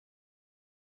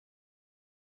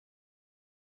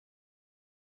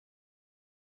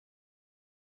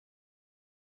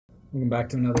Welcome back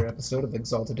to another episode of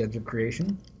Exalted Edge of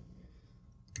Creation.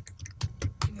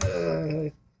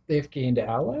 They've gained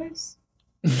allies?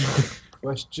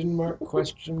 Question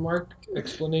mark,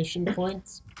 exclamation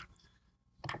points.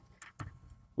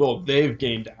 Well, they've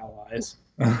gained allies.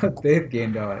 They've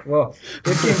gained allies. Well,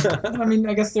 they've gained, I mean,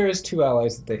 I guess there is 2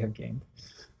 allies that they have gained.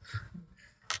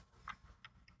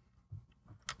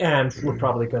 And we're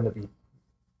probably going to be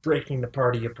breaking the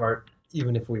party apart,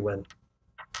 even if we win.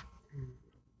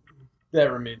 That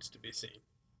remains to be seen.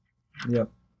 Yep.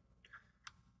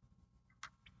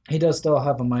 He does still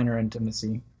have a minor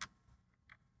intimacy.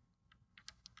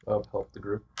 Of help the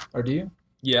group. Or do you?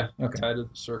 Yeah, Okay. tied to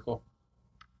the circle.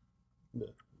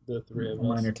 The three of A us.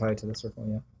 minor tie to the circle,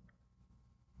 yeah.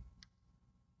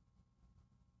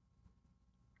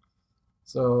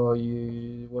 So,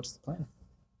 what's the plan?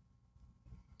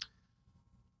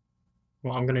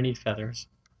 Well, I'm gonna need feathers.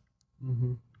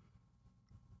 Mm-hmm.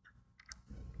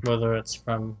 Whether it's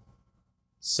from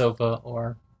Sova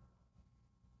or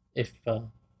if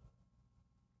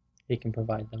he can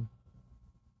provide them.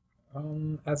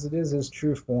 As it is his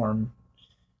true form,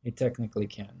 he technically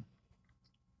can.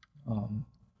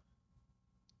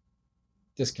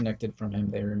 Disconnected from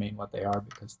him, they remain what they are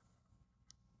because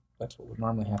that's what would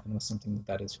normally happen with something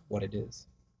that is what it is.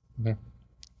 Okay.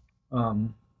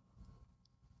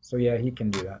 So yeah, he can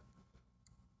do that.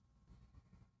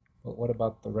 But what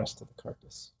about the rest of the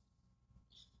carcass?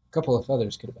 A couple of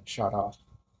feathers could have been shot off.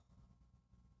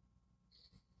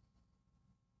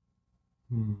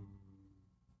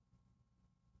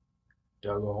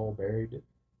 Dug a hole, buried it.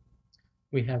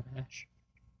 We have ash.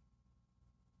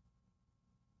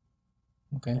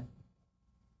 Okay.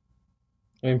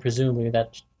 I mean, presumably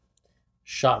that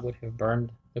shot would have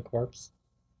burned the corpse.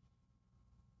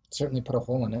 Certainly put a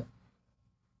hole in it.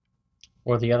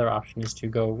 Or the other option is to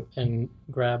go and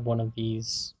grab one of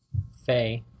these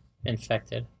Fae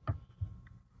infected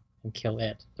and kill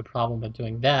it. The problem with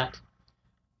doing that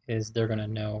is they're going to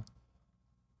know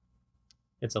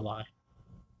it's a lie.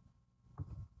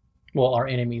 Well, our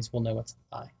enemies will know it's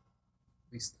a lie.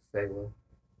 At least the Fae will.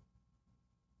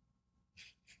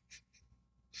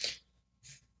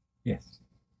 Yes.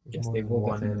 There's Yes, more they than will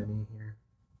one definitely. enemy here.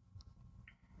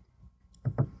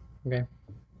 Okay.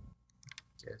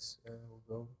 Guess we'll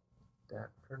go with that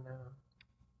for now.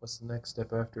 What's the next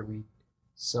step after we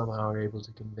somehow are able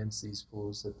to convince these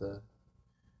fools that the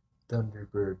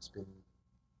Thunderbird's been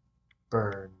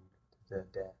burned to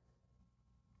death?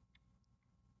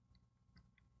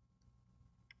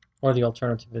 Or the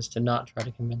alternative is to not try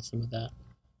to convince them of that.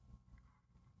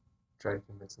 Try to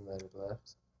convince them that it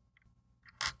left.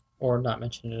 Or not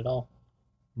mention it at all.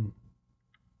 Yeah,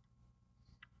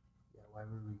 why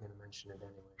were we going to mention it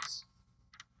anyways?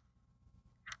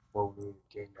 What would we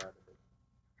gain out of it?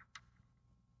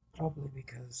 Probably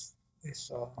because they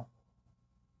saw a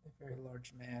very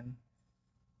large man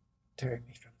tearing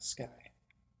me from the sky.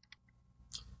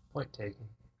 Point taken.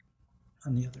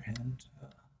 On the other hand,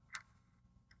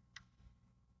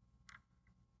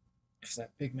 if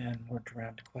that big man weren't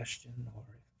around to question, or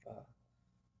if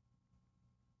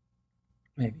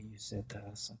maybe you said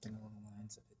something along the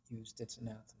lines of it used its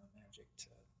anathema magic to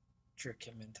trick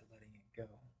him into letting it go.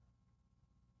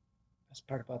 Best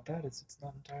part about that is it's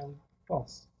not entirely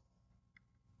false.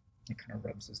 He kind of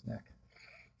rubs his neck.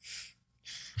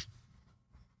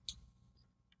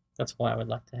 That's why I would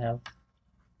like to have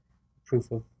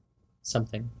proof of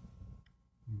something.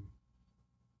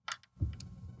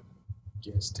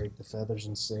 Just take the feathers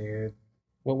and say it.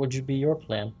 What would be your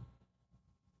plan?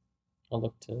 I'll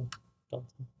look to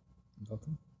Dalton.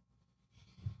 Welcome.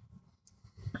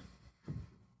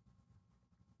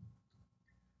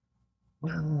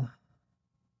 Well,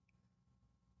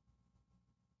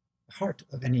 the heart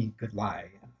of any good lie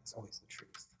is always the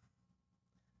truth.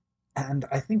 And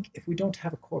I think if we don't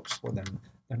have a corpse for them,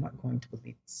 they're not going to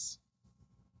believe us.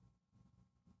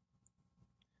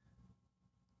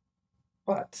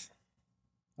 But,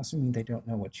 assuming they don't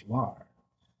know what you are,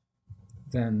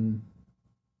 then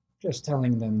just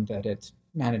telling them that it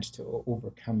managed to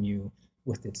overcome you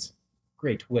with its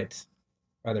great wit,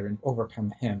 rather than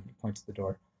overcome him, he points to the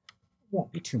door,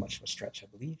 won't be too much of a stretch, I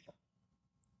believe.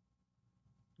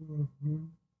 Mm-hmm.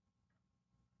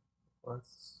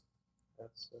 That's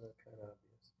kind of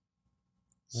obvious.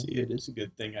 See, it is a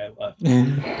good thing I left.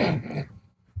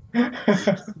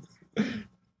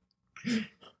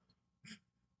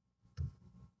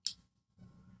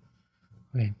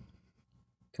 Okay.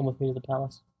 Come with me to the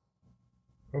palace.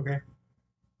 Okay.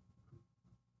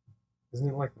 Isn't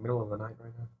it like the middle of the night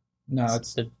right now? No,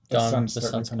 it's the the dawn. sun's The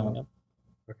starting sun's to come coming up.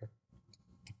 up. Okay.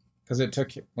 Because it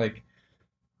took like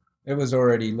It was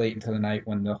already late into the night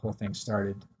when the whole thing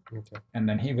started, Okay. and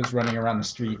then he was running around the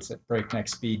streets at breakneck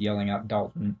speed, yelling out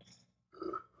Dalton.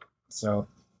 So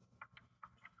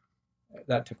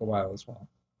that took a while as well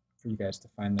for you guys to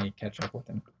finally catch up with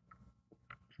him.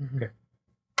 Okay.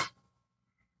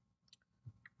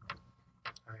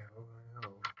 I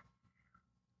know.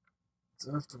 It's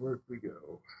off to work we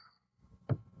go.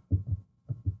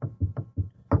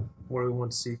 What do we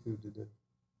want seafood to do?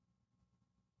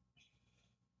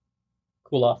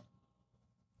 Cool off.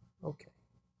 Okay.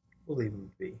 We'll leave him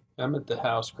be. I'm at the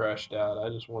house crashed out. I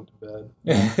just want to bed.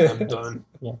 I'm done.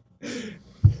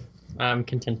 I'm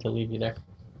content to leave you there.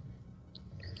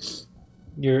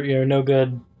 You're no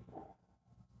good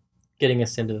getting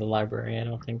us into the library, I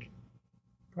don't think.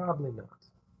 Probably not.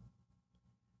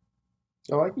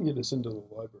 Oh, I can get us into the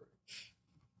library.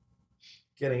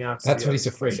 Getting out. That's what he's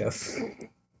afraid of.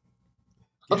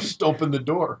 I'll just open the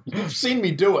door. You've seen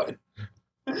me do it.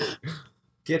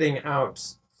 Getting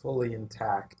out fully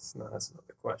intact. No, that's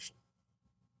another question.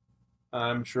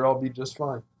 I'm sure I'll be just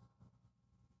fine.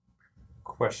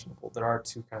 Questionable. There are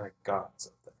two kind of gods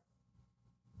up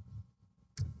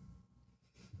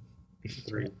there.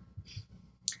 3.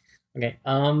 Okay,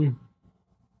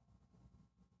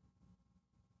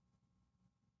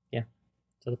 yeah,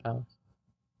 to the palace.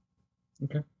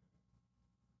 Okay.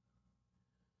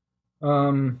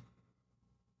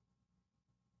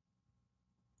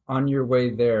 On your way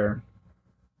there,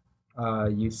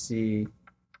 you see,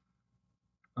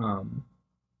 sort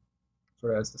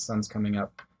of as the sun's coming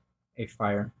up, a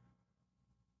fire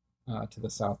to the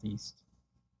southeast,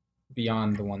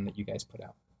 beyond the one that you guys put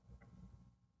out.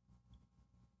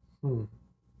 And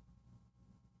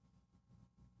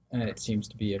it seems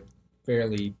to be a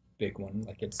fairly big one,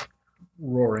 like it's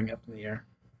roaring up in the air.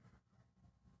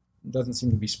 It doesn't seem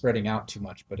to be spreading out too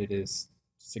much, but it is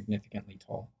significantly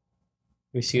tall.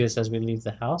 We see this as we leave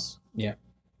the house. Yeah.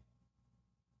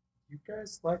 You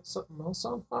guys light something else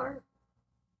on fire?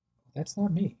 That's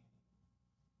not me.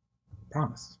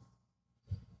 Promise.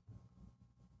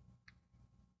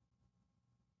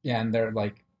 Yeah, and they're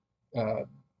like,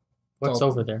 What's Dalton.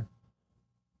 over there?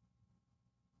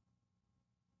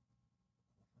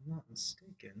 If I'm not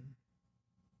mistaken,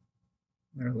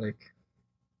 they're like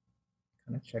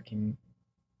kind of checking,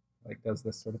 like, does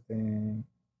this sort of thing.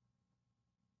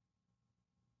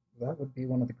 That would be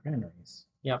one of the granaries.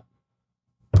 Yep.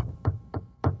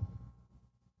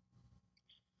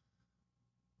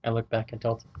 I look back at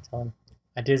Dalton and tell him,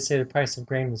 I did say the price of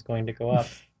grain was going to go up.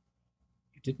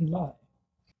 You didn't lie.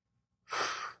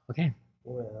 Okay.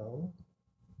 Well,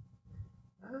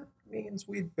 that means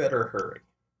we'd better hurry.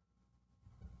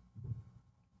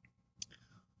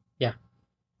 Yeah.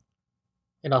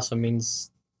 It also means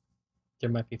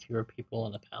there might be fewer people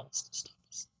in the palace to stop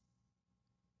us.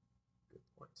 Good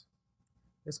point.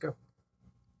 Let's go.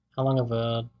 How long of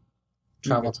a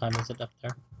travel time is it up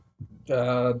there?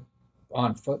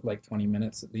 On foot, like 20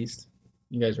 minutes at least.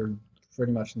 You guys are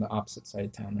pretty much on the opposite side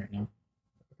of town right now.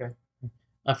 Okay.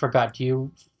 I forgot. Do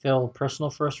you fill personal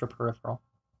first or peripheral?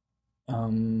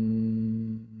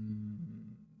 Don't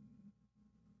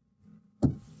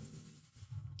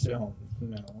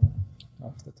know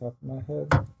off the top of my head.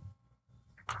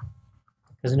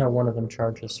 Because I know one of them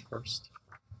charges first.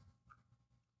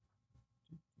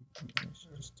 Let's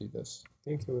just do this. I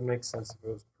think it would make sense if it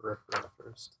was peripheral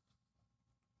first.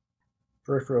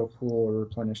 Peripheral pool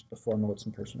replenished before motes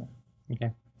and personal.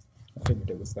 Okay. I figured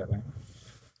it was that way.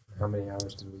 How many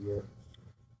hours did we get?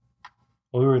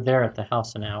 Well, we were there at the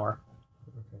house an hour.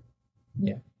 Okay.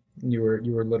 Yeah, you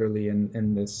were literally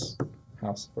in this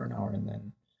house for an hour, and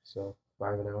then So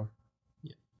 5 an hour?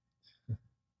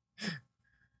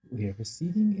 we are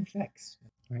receiving effects.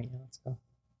 All right, yeah, let's go.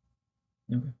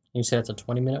 Okay. You said it's a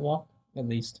 20-minute walk? At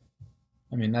least,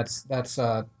 I mean that's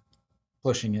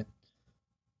pushing it.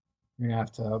 You're gonna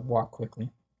have to walk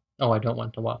quickly. Oh, I don't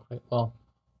want to walk. Well,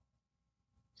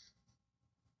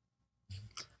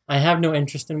 I have no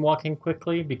interest in walking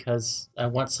quickly because I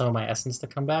want some of my essence to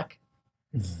come back.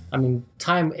 I mean,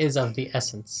 time is of the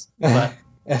essence, but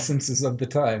Essences of the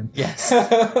time. yes,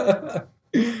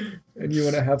 And you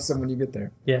want to have some when you get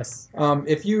there. yes.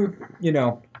 If you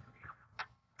know.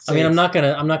 I mean, I'm not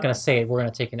gonna say we're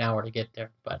gonna take an hour to get there,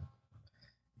 but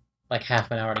like half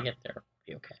an hour to get there would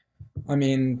be okay. I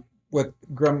mean, with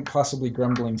possibly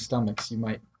grumbling stomachs, you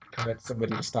might convince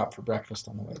somebody to stop for breakfast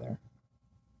on the way there.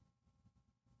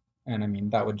 And I mean,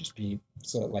 that would just be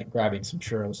like grabbing some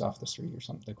churros off the street or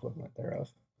something equivalent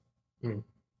thereof. I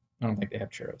don't think they have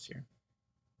churros here.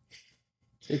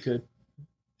 They could.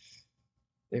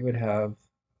 They would have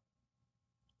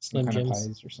some Slim kind of Jims,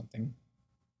 pies or something.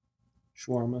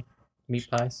 Shawarma. meat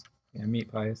pies. Yeah,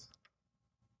 meat pies.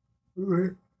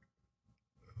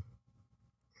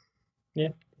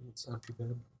 It's not too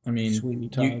bad. I mean, Sweeney you,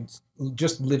 Todd's.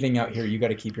 just living out here, you got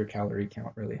to keep your calorie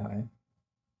count really high.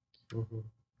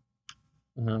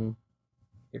 Mm-hmm.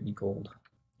 It'd be cold.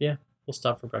 We'll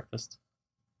stop for breakfast.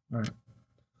 All right. So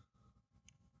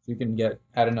you can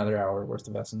add another hour worth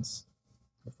of essence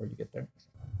before you get there.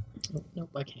 Nope,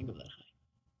 I can't go that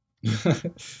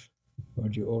high.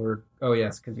 Would you over? Oh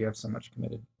yes, because you have so much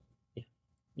committed. Yeah.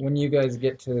 When you guys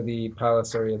get to the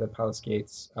palace area, the palace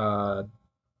gates,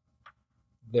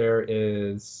 there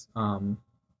is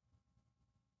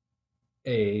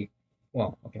a.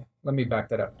 Well, okay. Let me back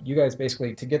that up. You guys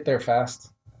basically to get there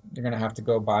fast, you're gonna have to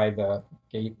go by the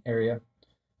gate area,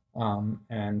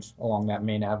 and along that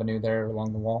main avenue there,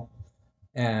 along the wall,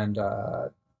 and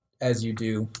as you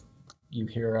do, you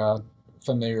hear a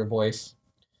familiar voice.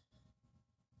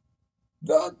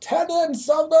 The tenants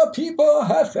of the people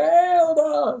have failed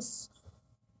us.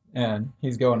 And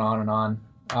he's going on and on.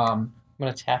 I'm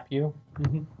gonna tap you.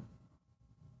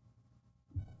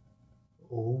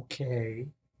 Okay.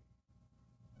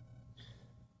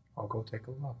 I'll go take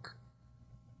a look.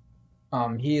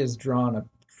 He has drawn a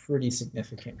pretty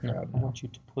significant I crowd now. want you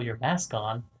to pull your mask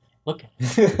on. Look at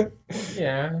it.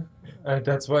 Yeah,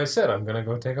 that's why I said I'm gonna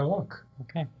go take a look.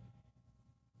 Okay.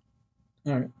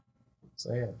 All right,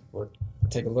 So yeah, what?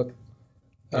 take a look.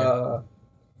 Yeah.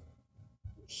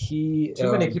 He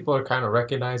Too many people are kind of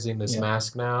recognizing this Yeah.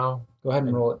 mask now. Go ahead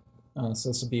and roll it. So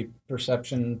this will be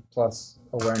perception plus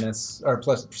awareness, or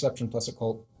plus perception plus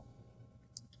occult.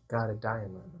 Got a die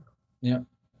in right now. Yeah.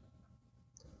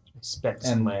 I spent And-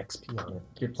 some of my XP on it.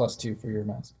 You're +2 for your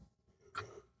mask.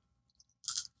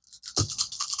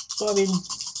 So I mean,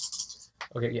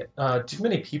 Okay, yeah. Too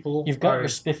many people. you've got are, your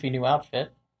spiffy new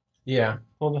outfit. Yeah,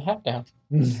 Pull the hat down.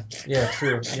 yeah,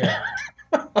 true. Yeah,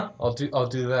 I'll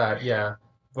do that. Yeah,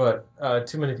 but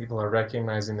too many people are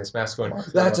recognizing this mask, going,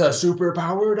 "That's a super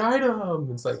powered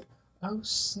item." It's like, oh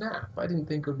snap! I didn't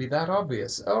think it would be that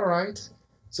obvious. All right,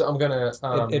 so I'm gonna.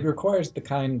 It requires the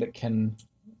kind that can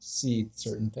see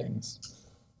certain things.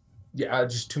 Yeah,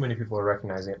 just too many people are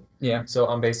recognizing it. Yeah. So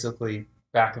I'm basically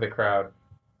back of the crowd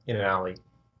in an alley,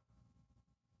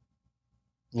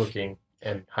 looking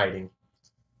and hiding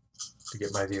to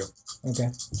get my view.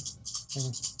 Okay.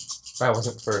 That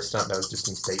wasn't for a stunt. That was just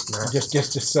me stating that.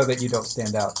 Just so that you don't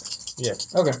stand out. Yeah.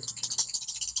 Okay.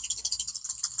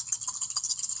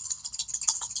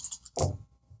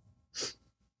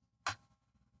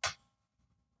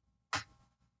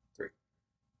 Three.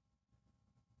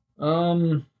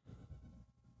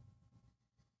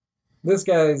 This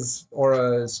guy's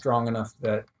aura is strong enough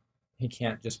that he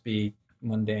can't just be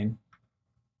mundane.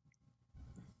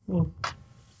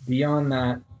 Beyond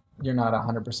that, you're not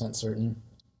 100% certain.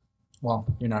 Well,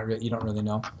 you're not. You don't really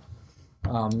know.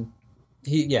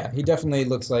 He definitely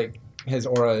looks like his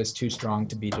aura is too strong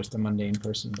to be just a mundane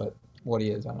person. But what he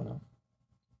is, I don't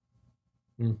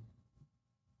know.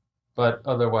 But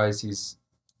otherwise, he's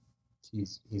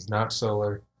not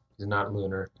solar, he's not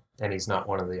lunar, and he's not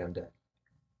one of the undead.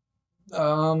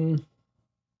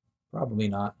 Probably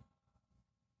not.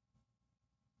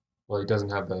 Well, he doesn't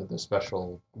have the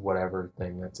special whatever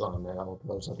thing that's on all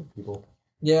those other people.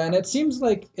 Yeah, and it seems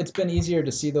like it's been easier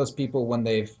to see those people when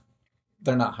they're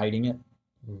not hiding it.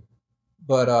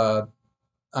 But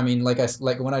I mean, like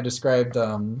when I described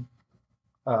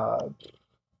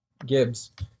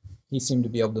Gibbs, he seemed to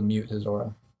be able to mute his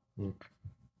aura.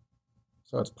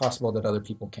 So it's possible that other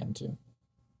people can too.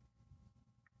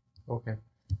 Okay.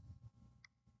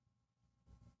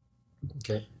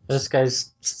 Okay. This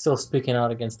guy's still speaking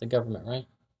out against the government, right?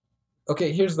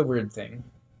 Okay, here's the weird thing.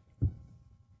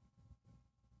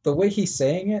 The way he's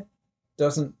saying it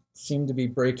doesn't seem to be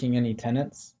breaking any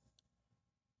tenets.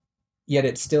 Yet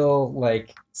it still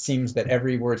seems that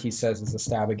every word he says is a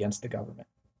stab against the government.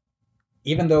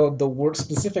 Even though the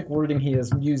specific wording he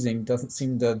is using doesn't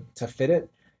seem to fit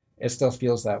it, it still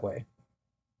feels that way.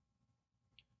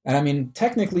 And I mean,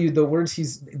 technically, the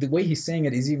way he's saying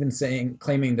it is even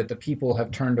claiming that the people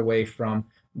have turned away from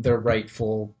their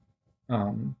rightful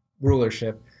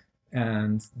rulership,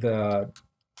 and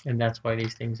that's why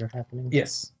these things are happening.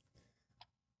 Yes.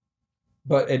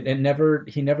 But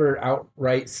he never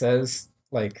outright says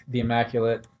like the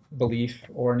immaculate belief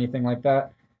or anything like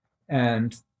that.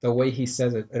 And the way he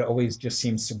says it, it always just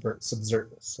seems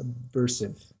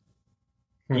subversive.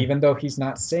 Even though he's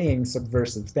not saying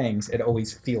subversive things, it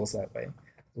always feels that way.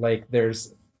 Like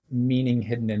there's meaning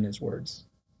hidden in his words.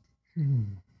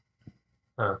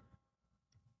 Huh.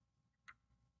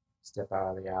 Step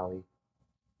out of the alley.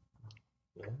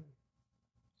 Yeah.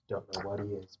 Don't know what he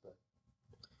is, but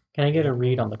Can I get a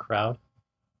read on the crowd?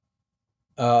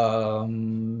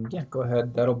 Yeah, go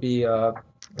ahead. That'll be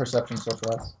perception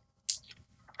socialize.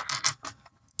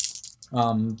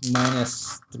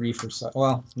 -3 for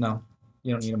well, no,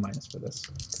 you don't need a minus for this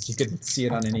because you could see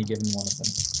it on any given one of them.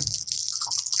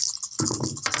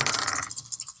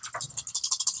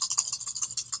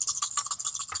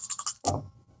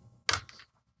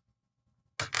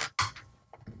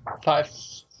 Five.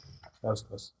 That was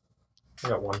close. I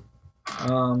got 1.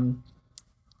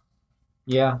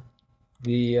 Yeah,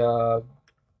 the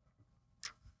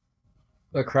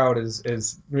crowd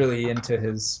is really into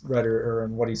his rhetoric or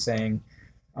what he's saying.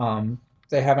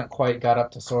 They haven't quite got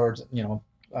up to swords,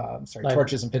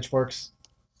 torches and pitchforks,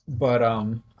 but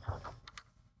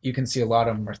you can see a lot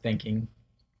of them are thinking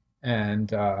and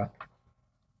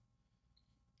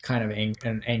kind of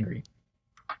angry.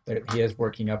 He is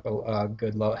working up a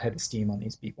good head of steam on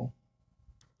these people.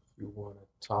 You want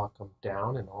to talk them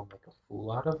down and I'll make a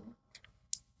fool out of them?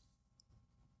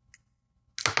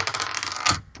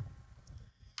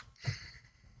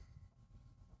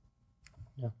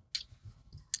 No.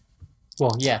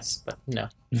 Well, yes, but no.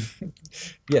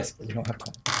 Yes, but you don't have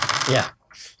time. Yeah.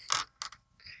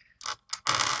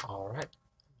 All right.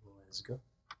 Let's go.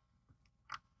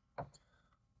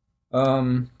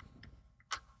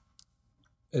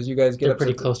 As you guys get They're up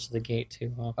pretty to close to the gate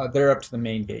too, huh? they're up to the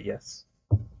main gate, yes.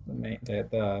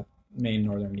 The main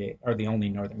northern gate, or the only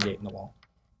northern gate in the wall.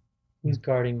 Who's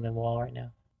guarding the wall right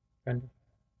now? Brenda?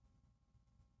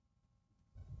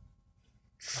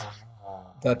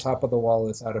 The top of the wall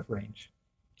is out of range.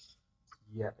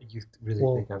 Yeah, you really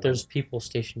Well, think I'm... there's people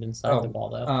stationed inside the wall,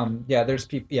 though. Yeah, there's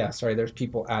people. Yeah, sorry, there's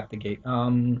people at the gate.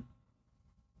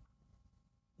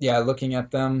 Yeah, looking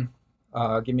at them.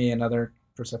 Give me another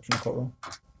perception occult roll.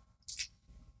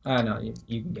 No,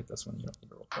 you can get this one. You don't need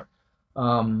to roll for it.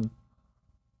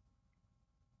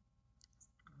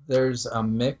 There's a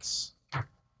mix.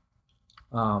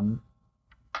 But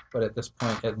at this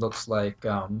point, it looks like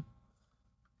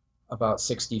about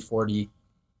 60-40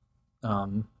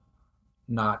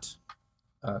 not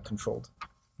controlled,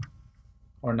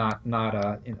 or not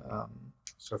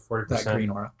so 40%. that green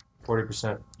aura.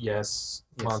 40% yes,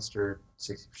 Yes. monster,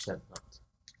 60% not.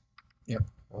 Yep.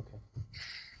 Okay.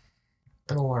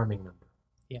 An alarming number.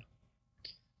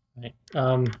 Right.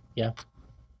 Yeah.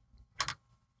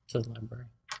 To the library.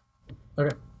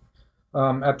 Okay.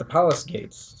 At the palace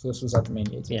gates, so this was at the main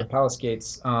gates. At Yeah. the palace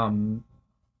gates,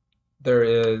 there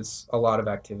is a lot of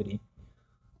activity.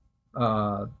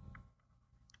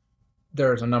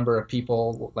 There's a number of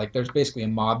people, like there's basically a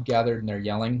mob gathered and they're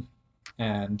yelling,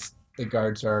 and the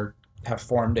guards have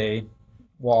formed a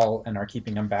wall and are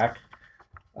keeping them back.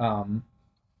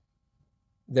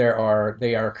 They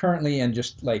are currently in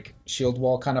just like shield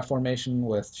wall kind of formation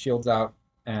with shields out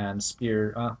and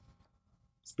spears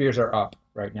are up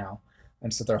right now,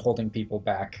 and so they're holding people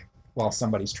back while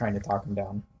somebody's trying to talk them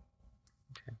down.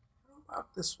 How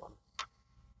about this one?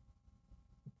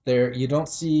 There, you don't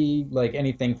see like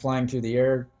anything flying through the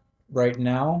air right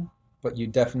now, but you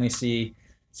definitely see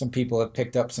some people have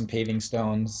picked up some paving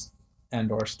stones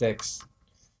and/or sticks,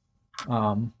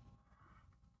 and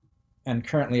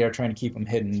currently are trying to keep them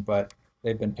hidden, but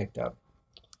they've been picked up.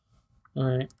 All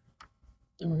right.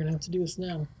 Then we're gonna have to do this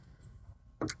now.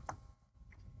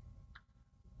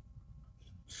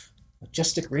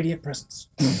 Majestic radiant presence.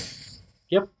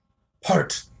 Yep.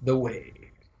 Part the way.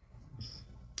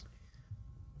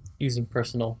 Using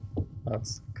personal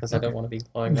notes because I don't want to be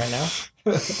glowing right now.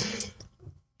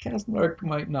 Cast mark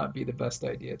might not be the best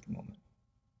idea at the moment.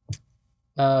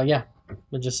 Yeah.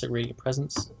 Majestic radiant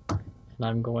presence, and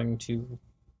I'm going to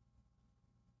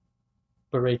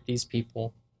berate these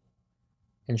people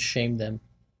and shame them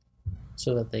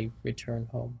so that they return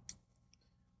home.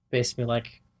 Basically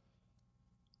like,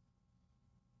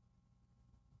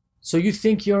 so you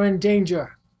think you're in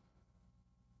danger?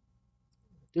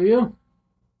 Do you?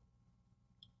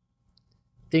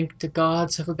 Think the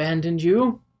gods have abandoned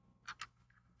you?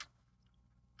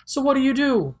 So what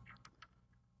do?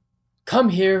 Come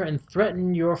here and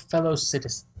threaten your fellow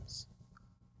citizens,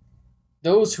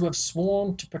 those who have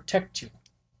sworn to protect you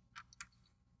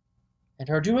and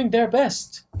are doing their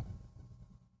best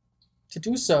to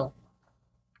do so.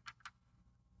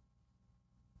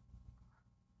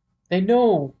 They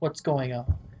know what's going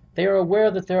on. They are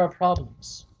aware that there are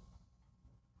problems.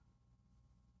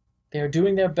 They are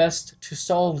doing their best to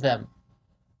solve them.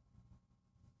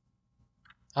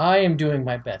 I am doing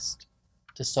my best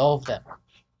to solve them.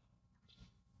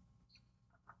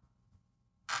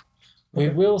 We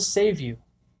will save you.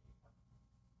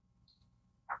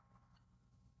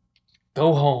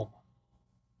 Go home.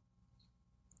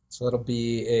 So that'll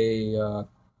be a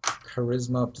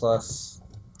charisma plus.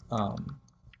 I'm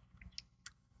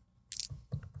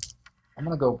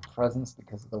gonna go presence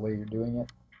because of the way you're doing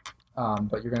it.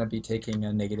 But you're gonna be taking a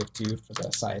 -2 for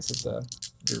the size of the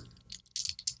group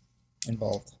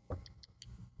involved.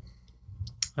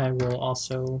 I will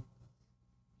also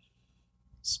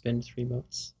spend 3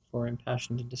 motes for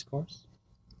impassioned discourse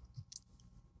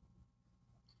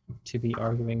to be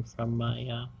arguing from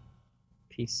my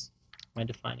piece, my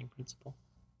defining principle.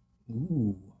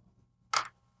 Ooh.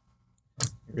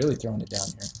 You're really throwing it down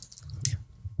here.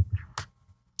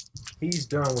 He's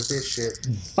done with this shit.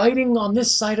 Fighting on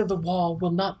this side of the wall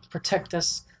will not protect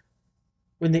us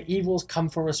when the evils come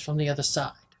for us from the other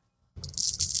side.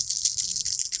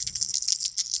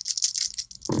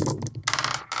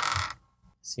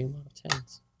 See a lot of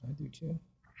 10s. I do too.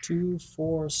 2,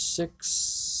 4, 6,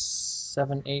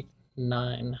 7, 8,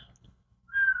 9.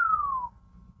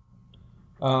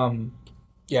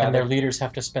 Yeah. And their leaders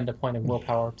have to spend a point of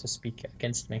willpower to speak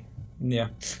against me. Yeah.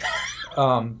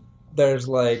 There's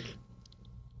like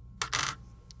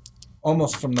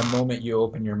almost from the moment you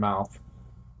open your mouth,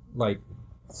 like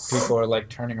people are like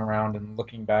turning around and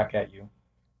looking back at you,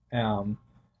 and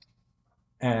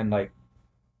like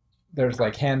there's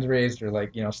like hands raised or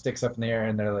like sticks up in the air,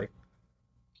 and they're like,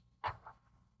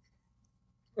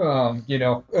 oh,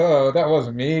 that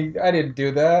wasn't me. I didn't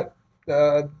do that.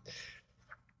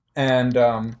 And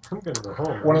I'm gonna go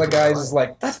home. one of the guys is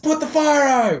like, let's put the fire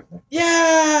out!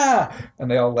 Yeah!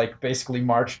 And they all like basically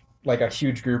march, like a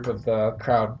huge group of the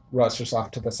crowd rushes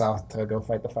off to the south to go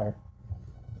fight the fire.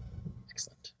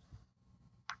 Excellent.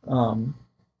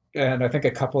 And I think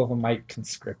a couple of them might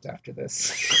conscript after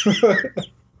this.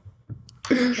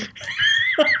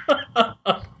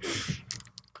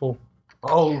 Cool.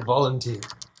 All volunteer.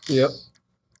 Yep.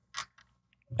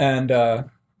 And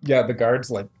yeah, the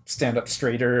guards like stand up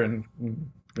straighter and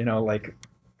like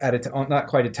at not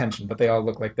quite attention, but they all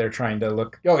look like they're trying to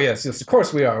look. Oh yes, of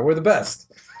course we are. We're the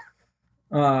best.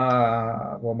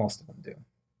 Well, most of them do.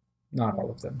 Not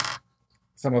all of them.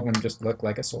 Some of them just look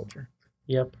like a soldier.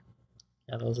 Yep.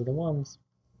 Yeah, those are the ones.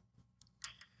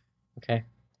 Okay.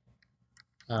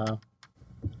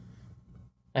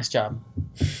 Nice job.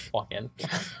 Walk in.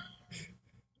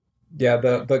 Yeah,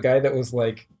 the guy that was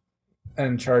like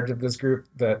in charge of this group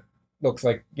that looks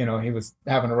like he was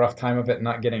having a rough time of it and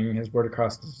not getting his word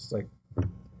across. Is just like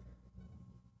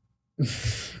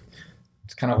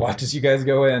just kind of watches you guys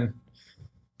go in.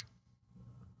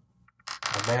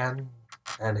 A man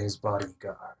and his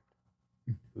bodyguard.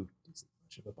 Who isn't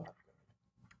much of a bodyguard.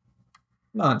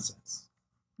 Nonsense.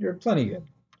 You're plenty good.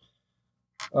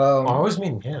 I always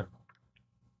mean him.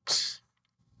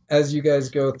 As you guys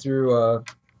go through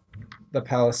the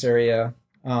palace area,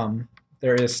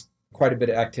 there is quite a bit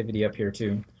of activity up here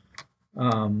too.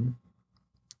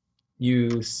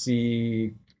 You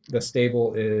see the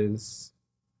stable is,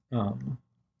 and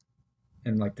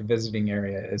like the visiting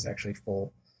area is actually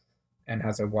full and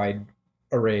has a wide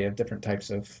array of different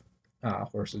types of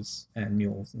horses and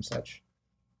mules and such.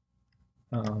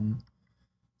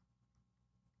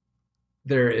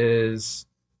 There is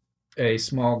a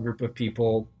small group of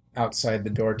people outside the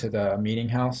door to the meeting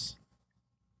house.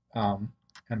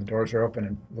 And the doors are open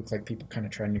and it looks like people kind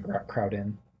of trying to crowd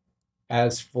in.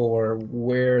 As for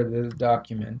where the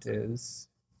document is,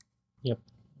 Yep,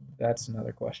 that's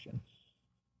another question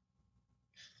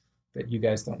that you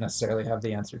guys don't necessarily have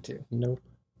the answer to. nope.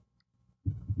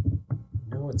 You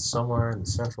know, it's somewhere in the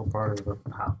central part of the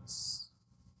palace.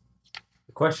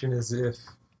 The question is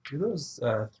do those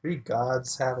 3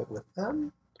 gods have it with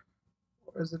them?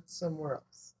 Or is it somewhere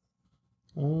else?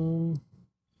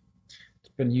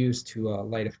 It's been used to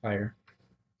light a fire.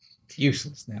 It's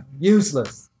useless now.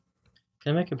 Useless!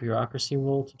 Can I make a bureaucracy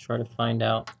roll to try to find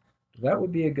out? That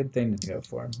would be a good thing to go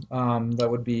for. That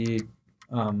would be,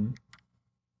 I'm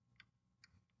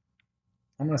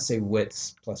going to say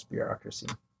wits plus bureaucracy.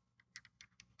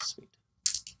 Sweet.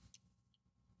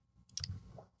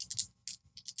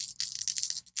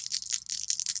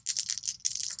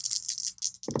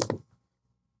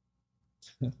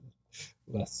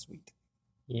 Less sweet.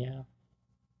 Yeah.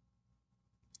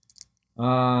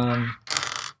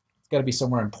 It's got to be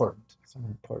somewhere important.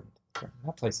 Somewhere important.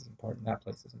 That place is important. That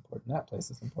place is important. That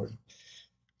place is important.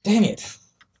 Dang it!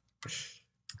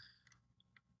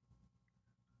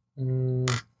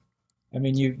 I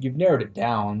mean, you've narrowed it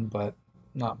down, but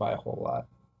not by a whole lot.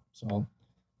 So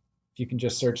if you can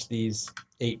just search these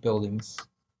 8 buildings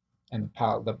and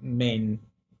the main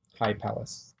high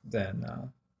palace, then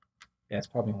yeah, it's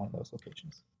probably one of those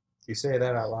locations. You say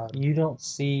that out loud. You don't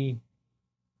see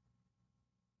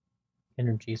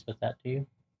energies with that, do you?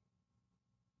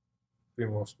 Be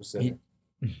more specific.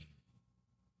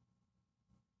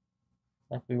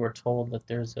 Like we were told that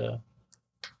there's a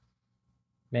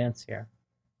man's here.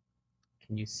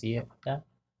 Can you see it with that?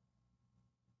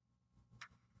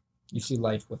 You see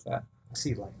life with that. I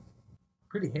see life.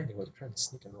 Pretty handy when I'm trying to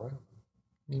sneak around.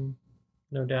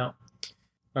 No doubt.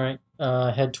 All right,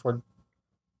 head toward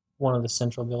one of the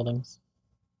central buildings.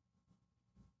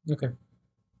 Okay.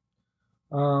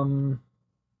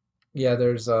 Yeah,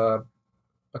 there's a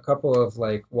couple of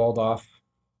like walled off,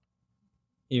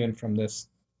 even from the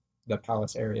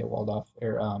palace area, walled off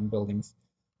buildings.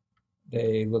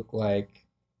 They look like,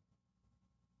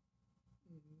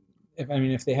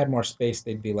 if they had more space,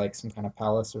 they'd be like some kind of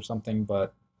palace or something.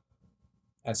 But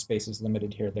as space is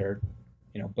limited here, they're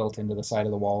built into the side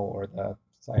of the wall or the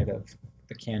side of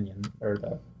the canyon or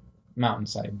the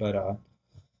mountainside. But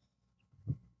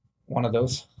one of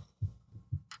those.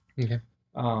 Okay.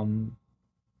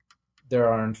 There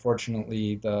are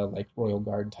unfortunately the like royal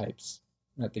guard types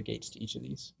at the gates to each of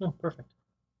these. Oh, perfect.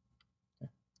 Okay.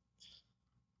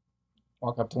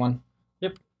 Walk up to one.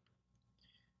 Yep.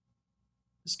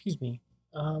 Excuse me.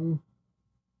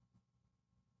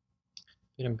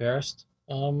 Bit embarrassed.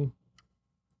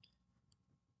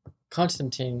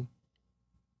 Constantine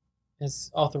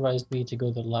has authorized me to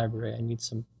go to the library. I need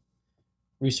some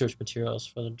research materials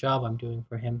for the job I'm doing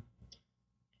for him.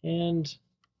 And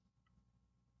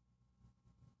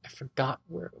I forgot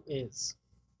where it is.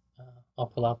 I'll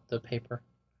pull out the paper.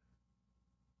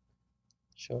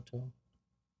 Show it to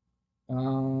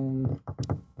him.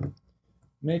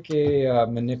 Make a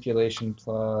manipulation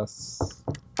plus.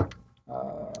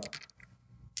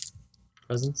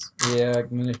 Presence? Yeah,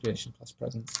 manipulation plus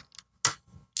presence.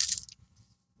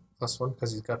 +1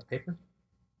 because he's got the paper?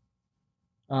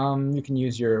 You can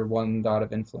use your 1 dot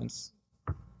of influence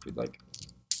if you'd like.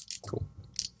 Cool.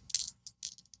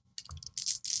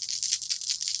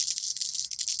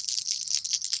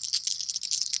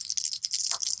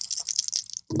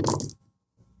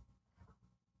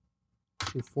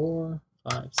 Two, 4,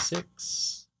 5,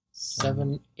 6,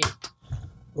 7, 8.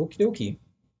 Okie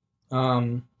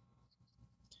dokie.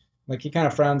 Like he kind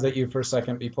of frowns at you for a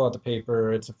second, but you pull out the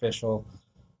paper, it's official.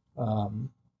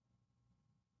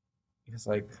 He's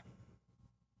like,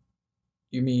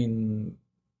 you mean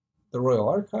the Royal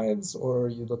Archives, or are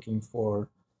you looking for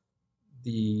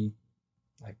the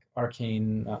like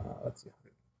arcane let's see,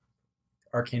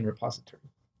 arcane repository?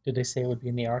 Did they say it would be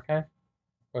in the archive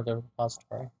or the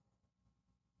repository?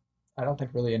 I don't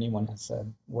think really anyone has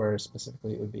said where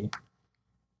specifically it would be.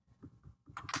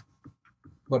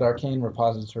 But arcane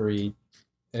repository,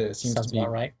 it seems Sounds to be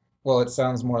about right. well. It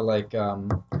sounds more like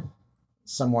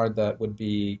somewhere that would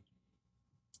be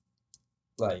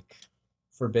like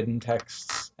forbidden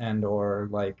texts and or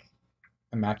like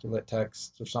immaculate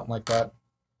texts or something like that.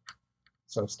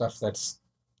 So stuff that's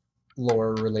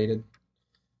lore related,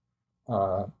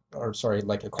 or sorry,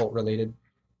 like occult related.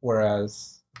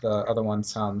 Whereas the other one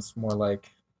sounds more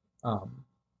like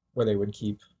where they would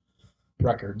keep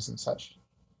records and such.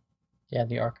 Yeah,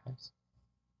 the archives.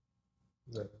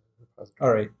 The repository.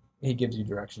 All right, he gives you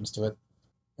directions to it.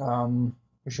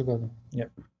 We should go there.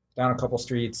 Yep, down a couple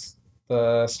streets.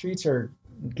 The streets are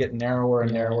getting narrower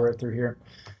and narrower through here,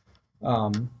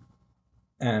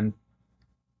 and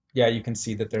yeah, you can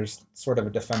see that there's sort of a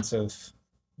defensive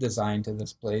design to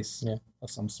this place of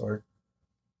some sort,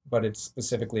 but it's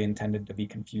specifically intended to be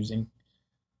confusing.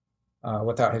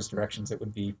 Without his directions, it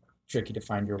would be tricky to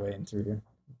find your way in through here.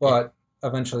 But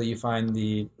eventually you find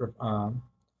the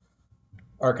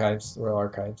archives, the Royal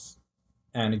Archives.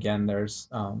 And again, there's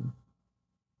a How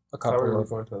are couple we of...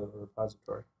 going to the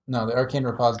repository? No, the arcane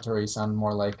repository sound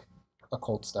more like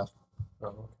occult stuff. Oh,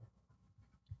 okay.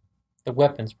 The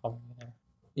weapon's probably there.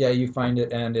 Yeah, you find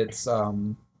it, and it's a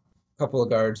couple of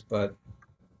guards, but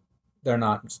they're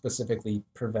not specifically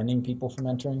preventing people from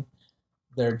entering.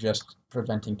 They're just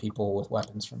preventing people with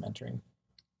weapons from entering,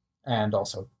 and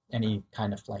also any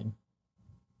kind of flame.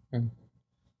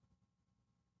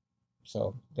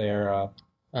 So they're...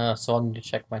 So I'll need to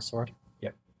check my sword.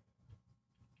 Yep.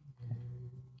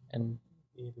 And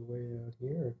Either wait out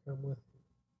here or come with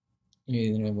You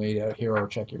either wait out here or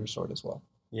check your sword as well.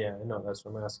 Yeah, I know. That's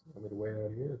what I'm asking. Want me to wait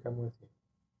out here or come with you?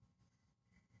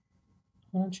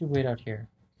 why don't you wait out here?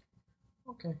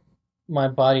 Okay. My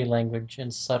body language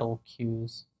and subtle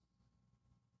cues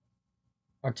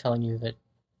are telling you that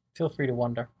feel free to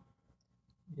wander.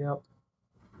 Yep.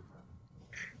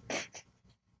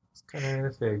 It's kind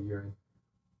of figuring.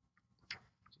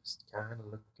 Just kind of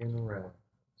looking around.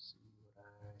 See what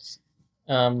I see.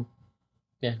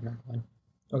 Yeah, no, fine.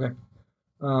 Okay.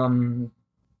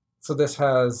 So this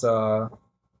has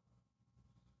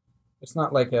It's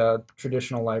not like a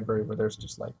traditional library where there's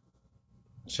just like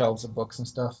shelves of books and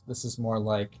stuff. This is more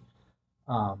like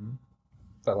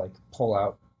the like pull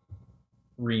out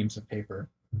reams of paper,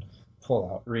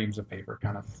 pull out reams of paper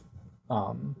kind of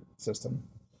system.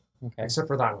 Okay. Except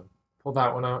for that one. Pull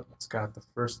that one out. It's got the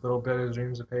first little bit of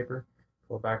reams of paper.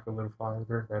 Pull back a little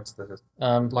farther. That's the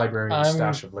librarian's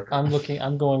stash of liquor. I'm looking.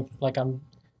 I'm going like I'm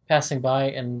passing by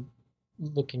and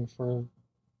looking for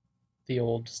the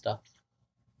old stuff.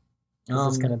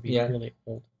 It's going to be really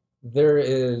old. There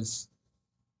is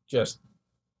just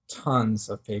tons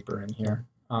of paper in here.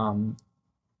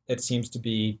 It seems to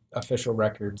be official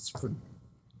records for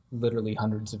literally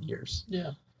hundreds of years.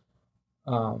 Yeah.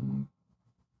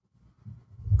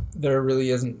 There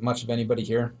really isn't much of anybody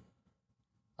here.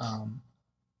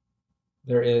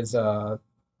 There is a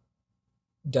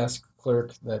desk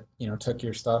clerk that took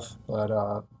your stuff,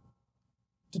 but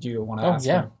did you want to ask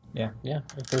him? Yeah. Yeah.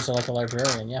 If there's like a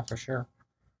librarian, yeah, for sure.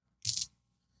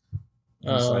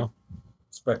 There's like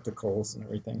spectacles and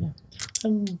everything.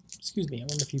 Yeah. Excuse me. I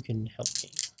wonder if you can help me.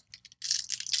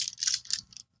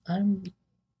 I'm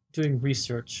doing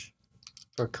research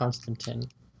for Constantine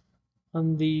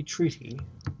on the treaty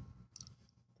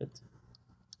that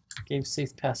gave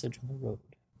safe passage on the road.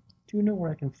 Do you know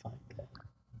where I can find that?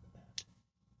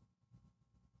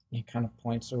 He kind of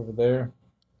points over there.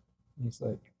 He's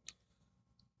like,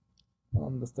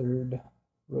 on the third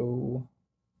row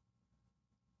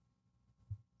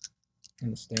in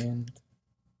the stand,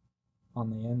 on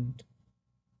the end,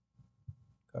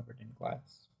 covered in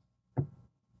glass.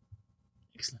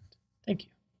 Excellent. Thank you.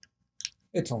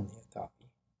 It's only a copy.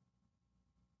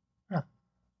 Ah.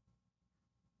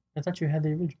 I thought you had the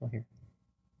original here.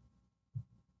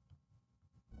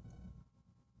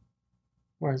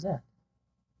 Where is that?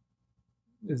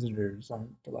 Visitors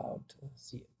aren't allowed to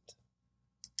see it.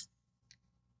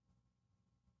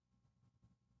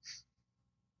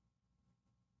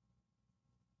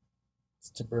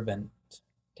 It's to prevent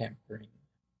tampering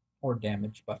or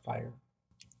damage by fire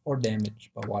or damage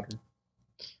by water.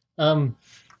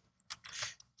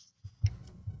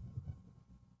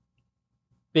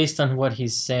 Based on what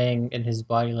he's saying in his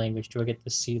body language, do I get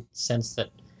the sense that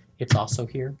it's also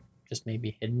here, just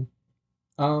maybe hidden?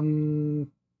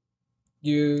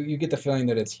 You get the feeling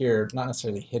that it's here, not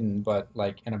necessarily hidden, but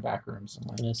like in a back room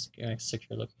somewhere. In a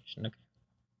secure location. Okay.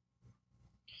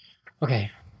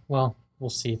 Okay. Well, we'll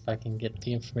see if I can get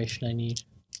the information I need.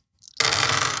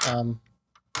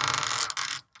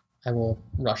 I will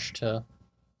rush to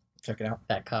check it out.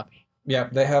 That copy. Yeah,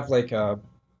 they have like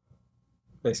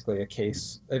basically a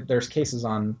case. There's cases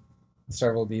on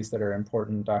several of these that are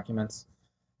important documents,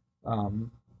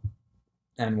 and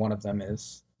one of them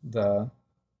is the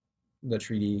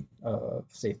Treaty of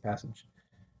Safe Passage,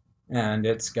 and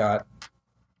it's got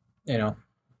a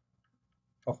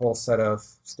whole set of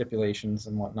stipulations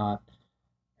and whatnot,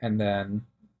 and then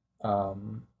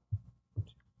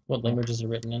what language is it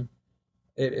written in?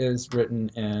 It is written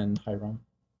in Hiram.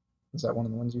 Is that one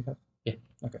of the ones you have? Yeah.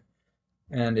 Okay.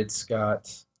 And it's got,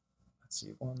 let's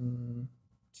see, 1,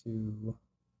 2,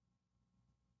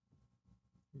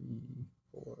 3,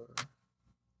 4,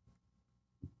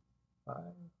 5. I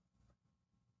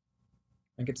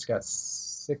think it's got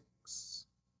 6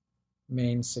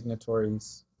 main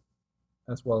signatories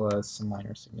as well as some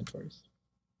minor signatories.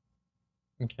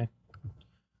 Okay.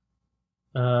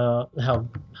 How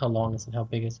long is it? How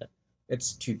big is it?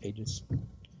 It's 2 pages.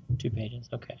 2 pages.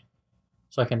 Okay.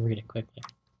 So I can read it quickly.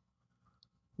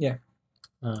 Yeah.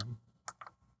 2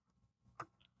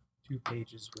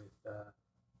 pages with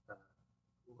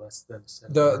less than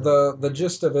 7. The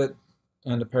gist of it,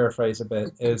 and to paraphrase a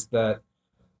bit, is that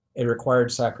a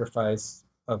required sacrifice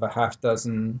of a half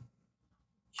dozen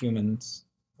humans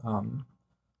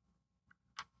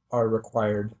are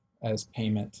required as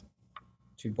payment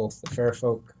to both the fair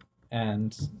folk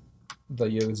and the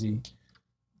Yozi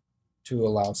to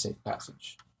allow safe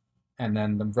passage. And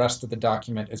then the rest of the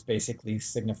document is basically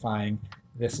signifying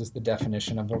this is the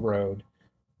definition of a road,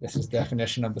 this is the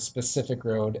definition of the specific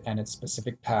road and its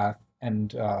specific path,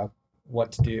 and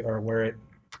what to do or where it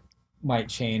might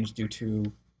change due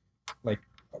to like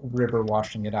a river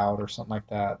washing it out or something like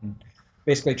that, and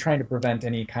basically trying to prevent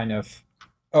any kind of,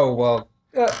 oh well,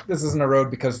 this isn't a road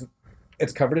because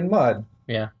it's covered in mud.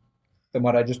 Yeah. The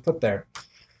mud I just put there.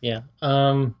 Yeah.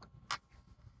 Are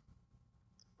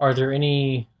there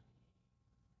any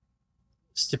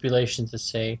stipulations that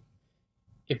say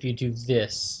if you do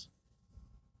this,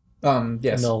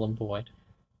 yes, null and void?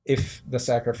 If the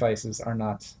sacrifices are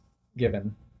not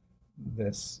given,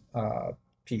 this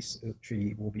peace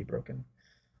treaty will be broken.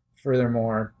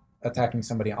 Furthermore, attacking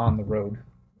somebody on the road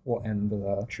will end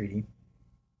the treaty.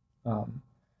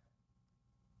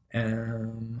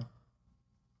 And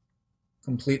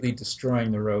completely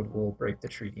destroying the road will break the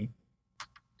treaty.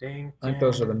 Dang. I think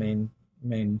those are the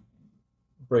main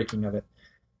breaking of it.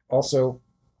 Also,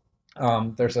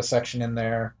 there's a section in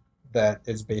there that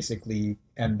is basically,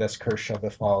 and this curse shall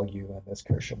befall you, and this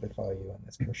curse shall befall you, and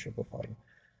this curse shall befall you.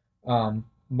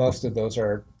 Most of those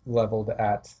are leveled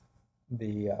at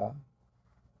the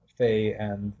Fae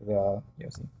and the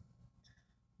Yosi.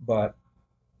 But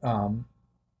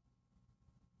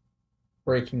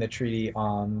breaking the treaty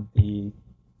on the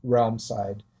realm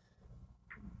side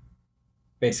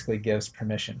basically gives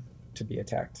permission to be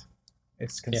attacked.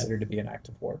 It's considered to be an act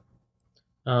of war.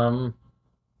 The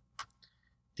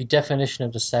definition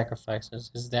of the sacrifices,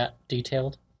 is that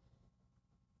detailed?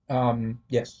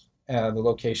 Yes. The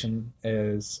location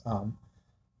is and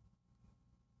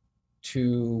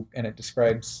it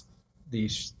describes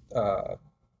these.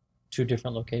 Two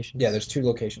different locations? Yeah, there's 2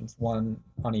 locations, one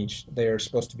on each. They are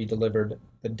supposed to be delivered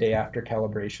the day after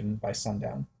calibration by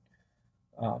sundown,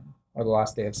 or the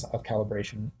last day of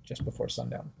calibration just before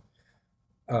sundown.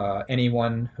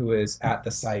 Anyone who is at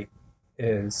the site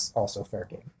is also fair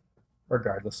game,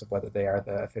 regardless of whether they are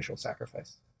the official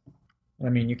sacrifice. I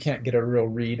mean, you can't get a real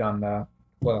read on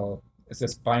is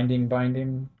this binding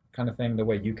kind of thing, the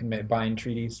way you can bind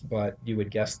treaties, but you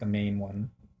would guess the main one,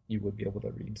 you would be able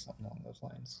to read something along those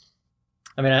lines.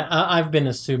 I mean, I've been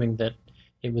assuming that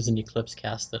it was an Eclipse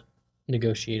cast that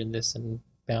negotiated this and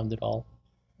bound it all.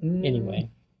 Anyway.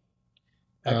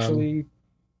 Actually,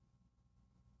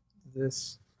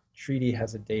 this treaty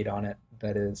has a date on it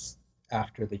that is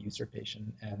after the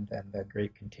usurpation and then the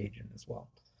Great Contagion as well.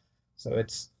 So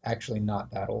it's actually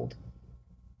not that old.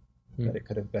 But it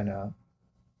could have been a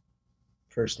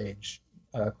first age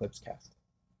Eclipse cast.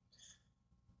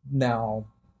 Now,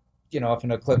 if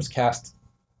an Eclipse cast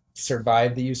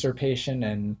survived the usurpation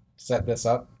and set this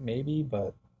up, maybe,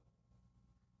 but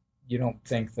you don't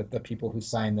think that the people who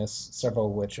signed this, several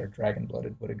of which are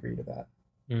dragon-blooded, would agree to that.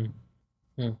 And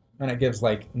it gives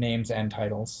names and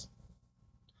titles.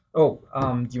 Oh,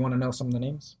 do you want to know some of the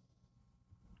names?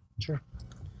 Sure.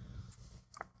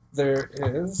 There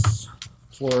is,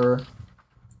 for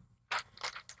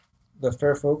the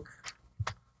fair folk,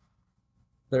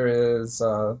 there is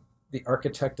the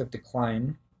Architect of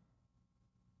Decline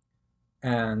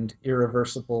and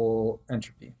Irreversible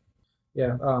Entropy.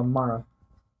 Yeah, Mara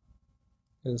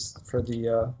is for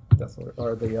the Death Lord,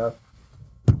 or the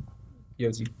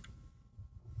Yozi.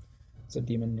 It's a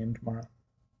demon named Mara.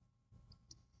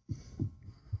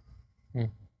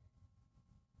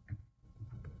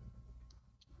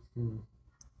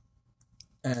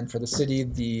 And for the city,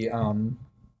 the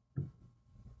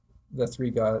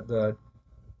 3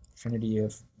 Trinity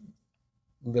of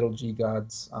little g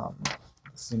gods,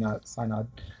 Synod,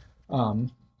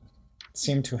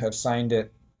 seem to have signed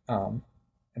it in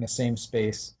the same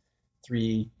space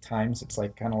 3 times. It's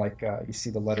kind of like you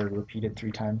see the letter repeated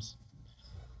 3 times.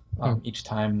 Each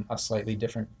time a slightly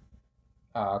different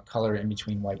color in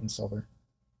between white and silver.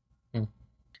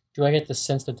 Do I get the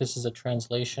sense that this is a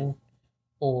translation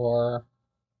or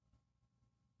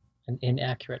an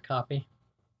inaccurate copy?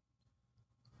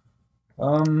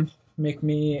 Make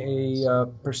me a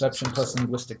perception plus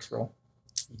linguistics roll.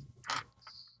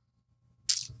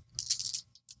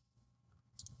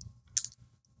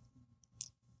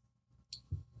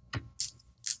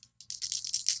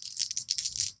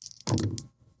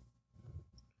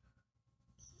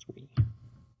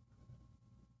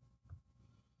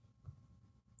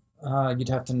 You'd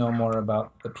have to know more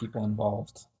about the people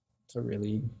involved to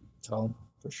really tell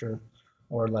for sure,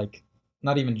 or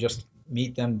not even just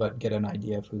meet them, but get an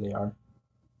idea of who they are.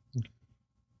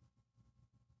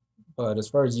 But as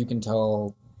far as you can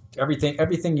tell,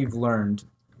 everything you've learned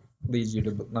leads you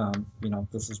to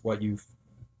this is what you've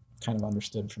kind of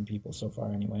understood from people so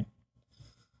far anyway.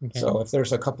 Okay. So if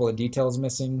there's a couple of details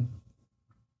missing,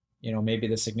 maybe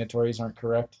the signatories aren't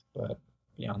correct, but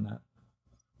beyond that.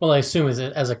 Well, I assume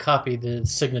as a copy, the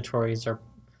signatories are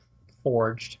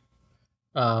forged.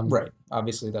 Right.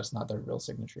 Obviously, that's not their real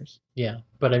signatures. Yeah,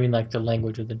 but I mean, the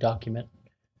language of the document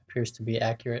appears to be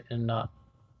accurate and not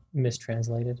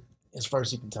mistranslated. As far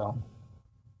as you can tell.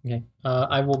 Okay.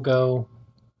 I will go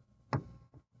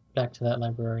back to that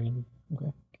librarian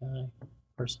guy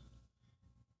person.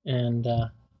 And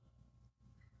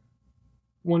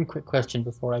one quick question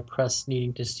before I press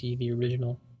needing to see the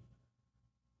original.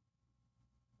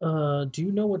 Do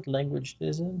you know what language it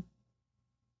is in?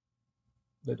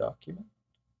 The document?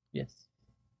 Yes.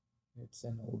 It's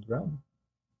an old realm.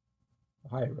 A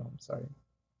high realm, sorry.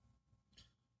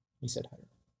 He said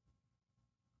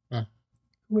higher.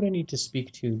 Who would I need to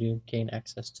speak to gain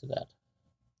access to that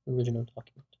original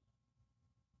document?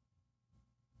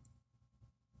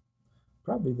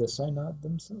 Probably the synod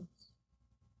themselves.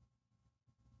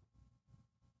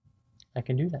 I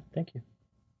can do that. Thank you.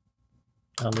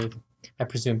 I'll leave. I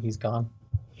presume he's gone.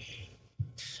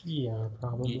 Yeah,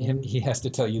 probably. He has to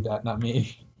tell you that, not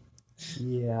me.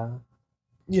 Yeah.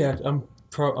 Yeah,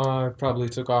 probably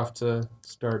took off to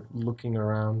start looking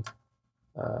around.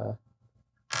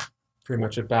 Pretty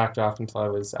much it backed off until I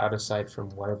was out of sight from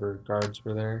whatever guards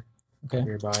were there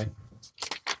nearby.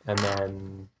 And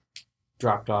then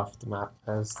dropped off the map,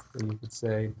 as you could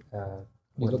say,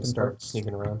 when to start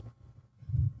sneaking around.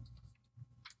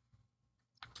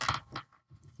 What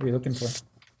are you looking for?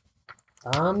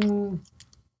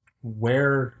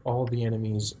 Where all the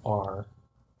enemies are,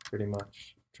 pretty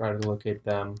much. Try to locate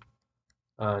them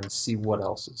and see what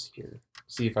else is here.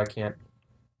 See if I can't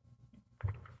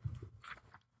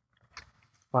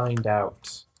find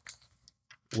out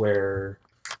where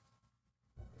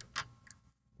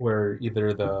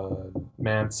either the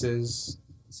manse is.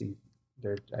 See,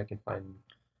 there I can find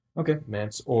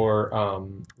manse, or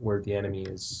where the enemy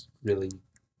is really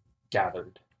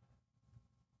gathered,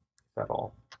 if at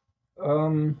all.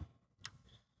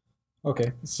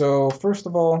 Okay, so first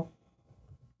of all,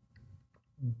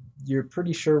 you're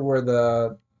pretty sure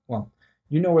where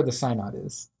you know where the synod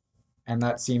is, and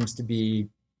that seems to be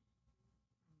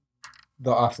the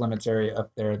off-limits area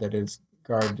up there that is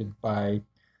guarded by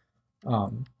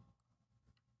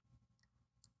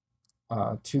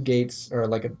two gates, or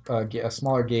like a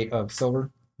smaller gate of silver.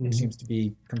 It seems to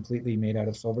be completely made out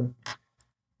of silver,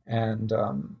 and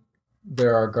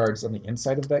there are guards on the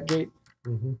inside of that gate.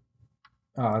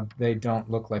 They don't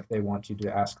look like they want you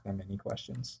to ask them any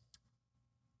questions.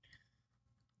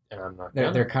 And I'm not.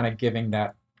 They're kind of giving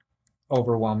that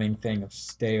overwhelming thing of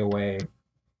stay away,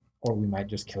 or we might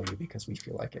just kill you because we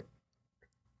feel like it.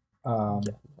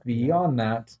 Beyond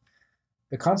that,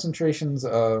 the concentrations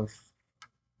of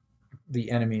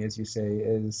the enemy, as you say,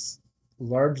 is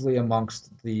largely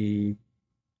amongst the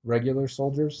regular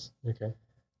soldiers. Okay.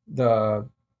 The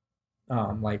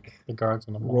the guards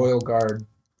on the wall. Royal Guard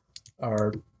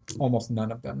are almost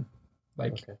none of them.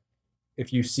 Like,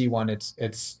 if you see one, it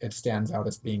stands out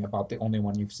as being about the only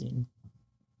one you've seen.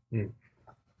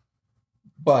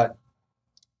 But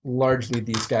largely,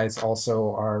 these guys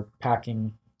also are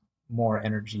packing more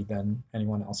energy than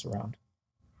anyone else around.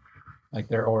 Like,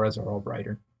 their auras are all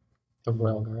brighter. The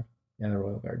Royal Guard. Yeah, the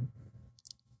Royal Guard.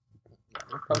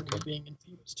 They're probably being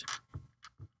infused.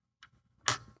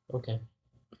 Okay.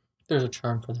 There's a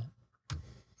charm for that.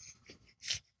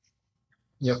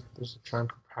 Yep. There's a charm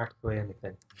for practically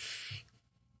anything.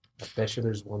 I bet you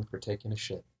there's one for taking a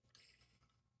shit.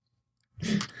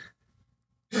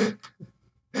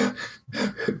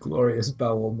 Glorious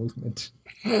bowel movement.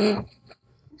 I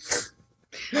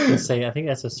think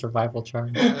that's a survival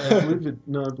charm. I believe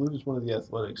it's one of the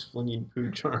athletics, flinging poo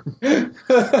charm. I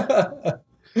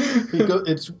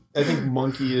think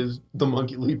the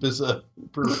monkey leap is a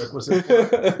prerequisite.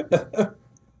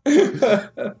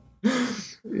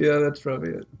 Yeah, that's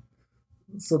probably it.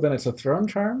 So then it's a throne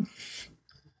charm?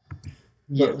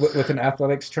 Yes. With an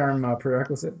athletics charm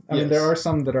prerequisite? I mean, there are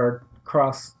some that are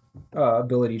cross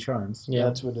ability charms. Yeah,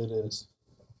 that's what it is.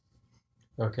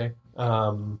 Okay.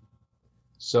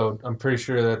 So I'm pretty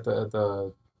sure that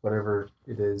the whatever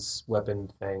it is weapon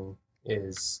thing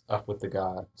is up with the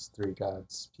gods, 3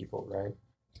 gods people, right?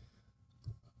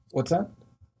 What's that?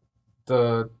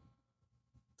 The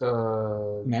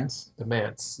Manse? The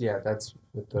manse, yeah, that's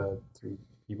with the 3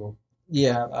 people.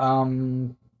 Yeah,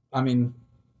 I mean,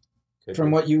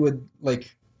 from what you would,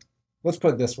 like, let's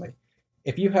put it this way.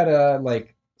 If you had a,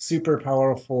 like, super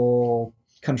powerful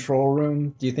control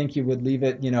room, do you think you would leave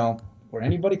it, where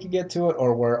anybody could get to it,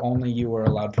 or where only you were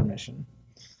allowed permission?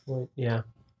 Well, yeah.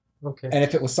 Okay. And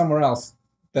if it was somewhere else,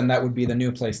 then that would be the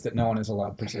new place that no one is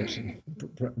allowed permission.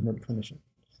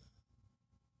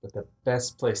 But the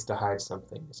best place to hide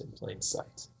something is in plain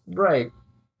sight. Right.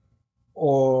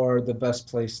 Or the best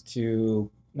place to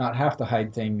not have to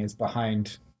hide thing is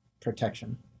behind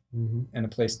protection, in a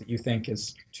place that you think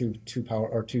is too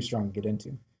strong to get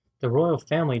into. The royal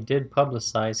family did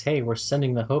publicize, hey, we're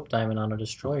sending the Hope Diamond on a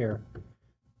destroyer.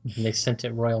 And they sent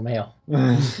it Royal Mail.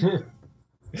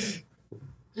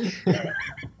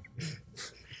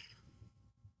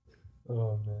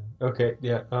 Oh man. Okay.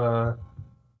 Yeah.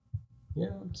 Yeah.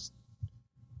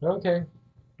 Okay.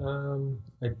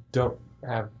 I don't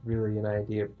have really an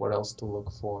idea of what else to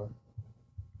look for.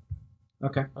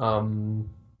 Okay.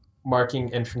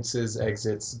 Marking entrances,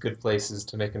 exits, good places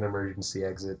to make an emergency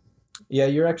exit. Yeah,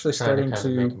 you're actually starting to to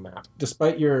make a map.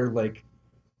 Despite your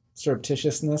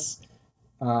surreptitiousness,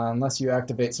 unless you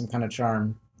activate some kind of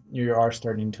charm, you are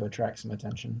starting to attract some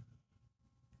attention.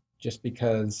 Just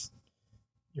because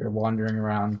you're wandering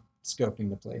around scoping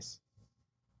the place.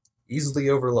 Easily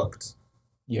overlooked.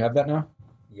 You have that now?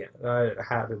 Yeah, I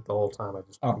had it the whole time. I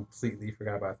just Oh. completely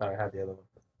forgot about it. I thought I had the other one.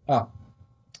 Oh,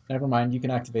 never mind. You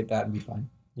can activate that and be fine.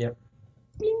 Yep.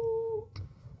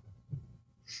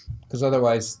 Because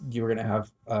otherwise, you were going to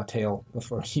have a tail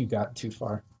before you got too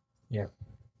far. Yeah.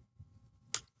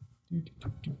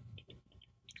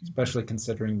 Especially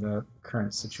considering the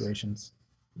current situations.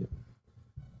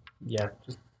 Yeah,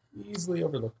 just easily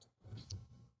overlooked.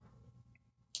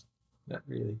 Not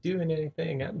really doing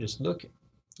anything. I'm just looking.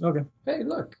 Okay. Hey,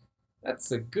 look.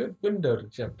 That's a good window to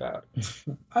jump out.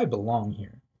 I belong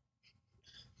here.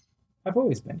 I've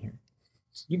always been here.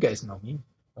 You guys know me.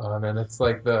 And then it's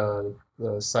like the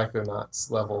Psychonauts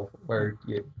level where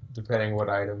you, depending what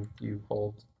item you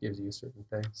hold, gives you certain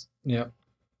things. Yep.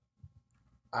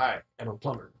 I am a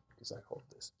plumber because I hold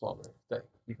this plumber thing,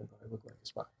 even though I look like a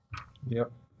spy.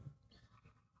 Yep.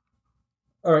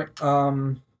 All right.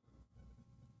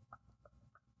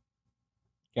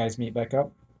 Guys meet back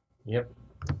up. Yep.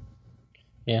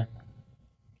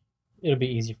 It'll be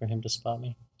easy for him to spot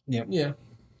me. Yep. Yeah.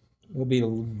 It'll be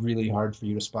really hard for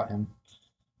you to spot him,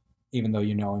 even though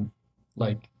you know him.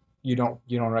 Like you don't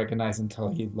recognize until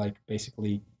he like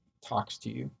basically talks to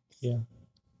you. Yeah.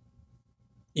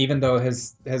 Even though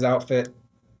his outfit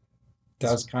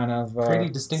does kind of pretty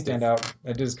distinctive. stand out.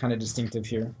 It is kind of distinctive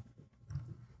here.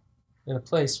 In a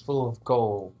place full of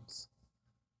gold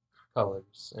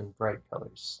colors and bright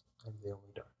colors, I'm the only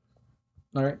dark.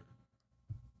 All right.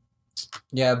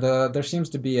 Yeah, there seems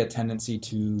to be a tendency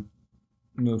to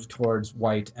move towards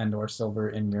white and or silver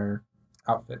in your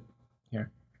outfit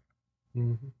here.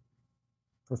 Mm-hmm.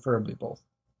 Preferably both.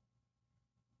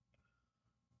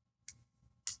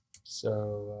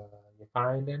 So, you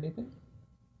find anything?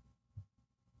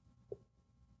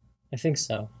 I think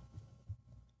so.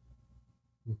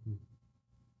 Mm-hmm.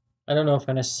 I don't know if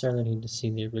I necessarily need to see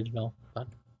the original, but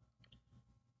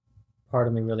part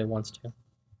of me really wants to.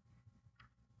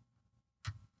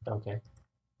 Okay.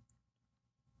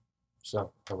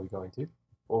 So, are we going to?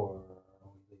 Or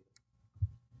are we leaving?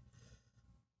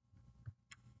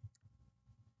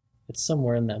 It's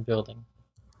somewhere in that building.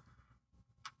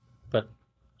 But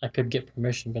I could get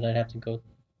permission, but I'd have to go.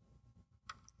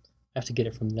 I have to get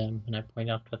it from them, and I point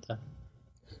out that the.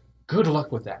 Good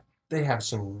luck with that. They have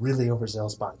some really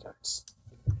overzealous bodyguards.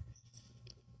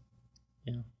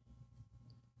 Yeah.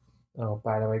 Oh,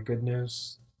 by the way, good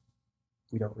news.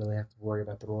 We don't really have to worry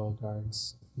about the royal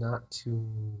guards. I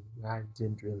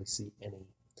didn't really see any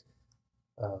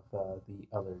of the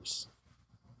others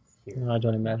here. I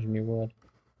don't imagine you would.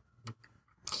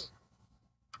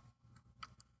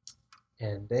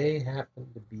 And they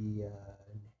happen to be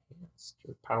enhanced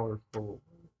or powerful,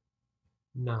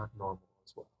 not normal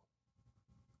as well.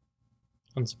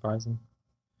 Unsurprising.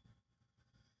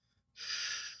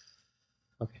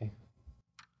 Okay.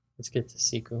 Let's get to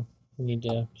Siku. We need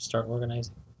to start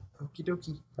organizing Okie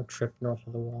dokie. our trip north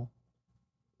of the wall.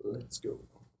 Let's go.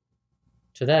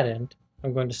 To that end,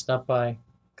 I'm going to stop by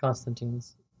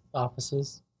Constantine's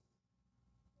offices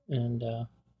and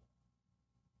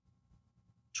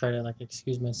try to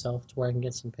excuse myself to where I can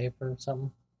get some paper or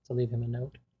something to leave him a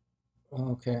note.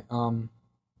 Okay.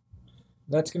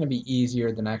 That's going to be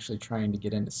easier than actually trying to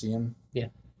get in to see him. Yeah.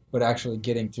 But actually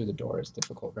getting through the door is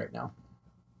difficult right now.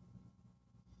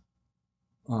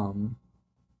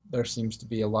 There seems to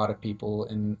be a lot of people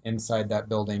inside that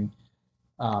building,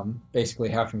 basically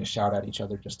having to shout at each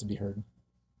other just to be heard.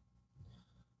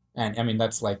 And I mean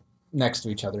that's like next to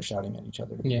each other, shouting at each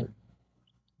other to be heard.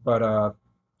 But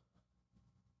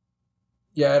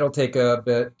yeah, it'll take a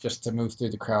bit just to move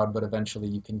through the crowd, but eventually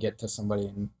you can get to somebody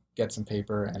and get some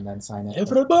paper and then sign it.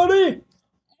 Everybody,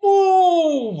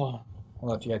 move!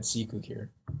 Well, if you had Siku here.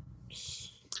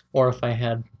 Or if I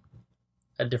had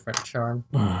a different charm.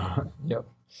 Yep.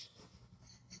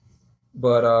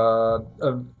 But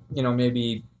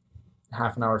maybe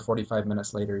half an hour, 45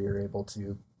 minutes later, you're able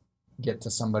to get to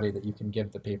somebody that you can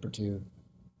give the paper to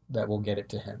that will get it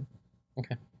to him.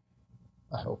 Okay.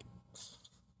 I hope.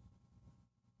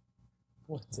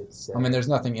 What's it say? I mean, there's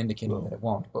nothing indicating that it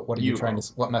won't, but what are you trying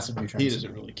to, what message are you trying He to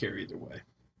doesn't really care either way.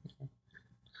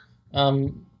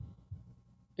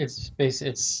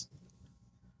 It's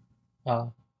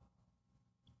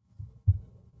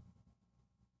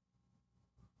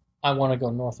I want to go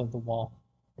north of the wall.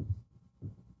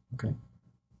 Okay.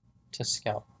 To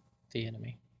scout the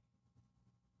enemy.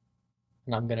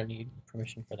 And I'm going to need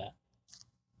permission for that.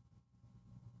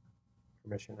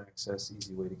 permission access,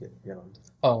 easy way to get beyond.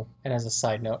 Oh, and as a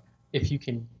side note, if you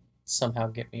can somehow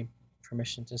get me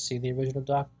permission to see the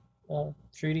original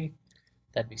treaty,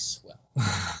 that'd be swell.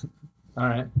 All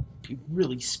right. Be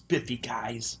really spiffy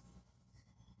guys.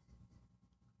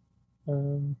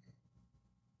 And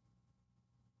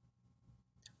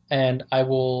I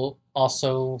will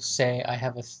also say I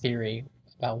have a theory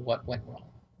about what went wrong.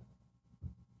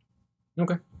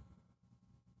 Okay.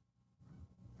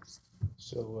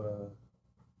 So,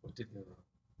 what did go wrong?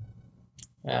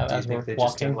 Do you As we're think they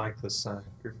just didn't walking, like the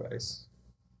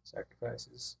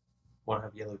sacrifices? Want to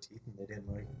have yellow teeth and they didn't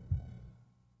like it?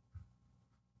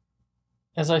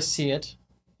 as I see it,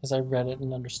 as I read it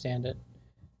and understand it,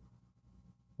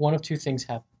 one of two things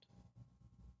happened.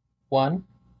 One,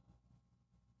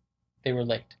 they were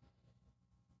late.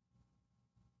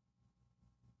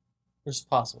 Which is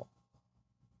possible.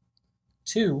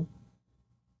 Two,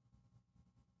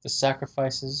 the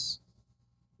sacrifices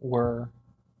were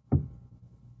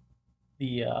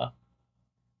the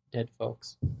dead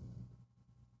folks,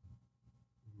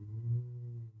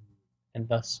 and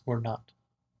thus were not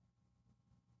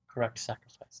correct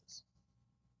sacrifices.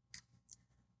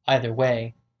 Either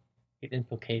way, it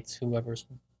implicates whoever's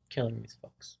killing these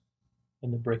folks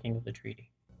in the breaking of the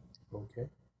treaty. Okay.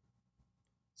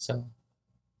 So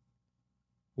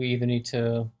we either need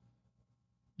to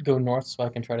go north so I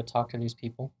can try to talk to these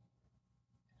people,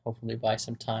 hopefully buy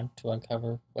some time to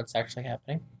uncover what's actually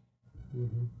happening,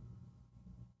 Mm-hmm.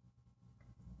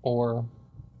 or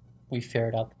we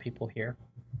ferret out the people here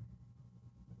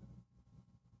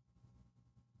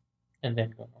and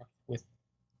then go north with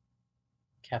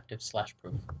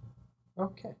captive/proof.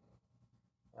 Okay.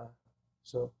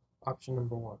 So, option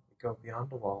number one, we go beyond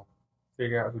the wall,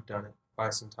 figure out who done it, buy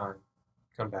some time,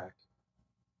 come back,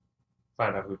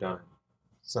 find out who done it,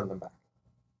 send them back.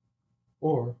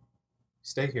 Or,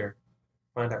 stay here,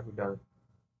 find out who done it,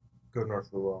 go north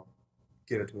of the wall,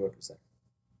 give it to whoever's there.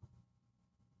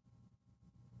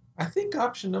 I think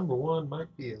option number one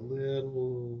might be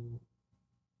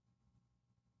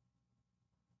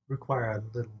require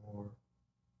a little more,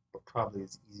 but probably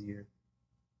is easier.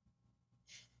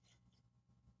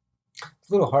 It's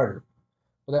a little harder,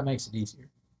 but that makes it easier.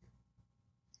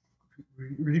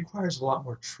 Requires a lot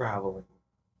more traveling.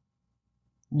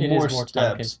 It More is more time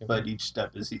steps, consuming. but each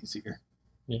step is easier.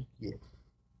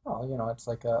 Oh, it's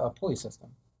like a pulley system.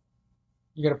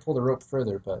 You got to pull the rope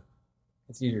further, but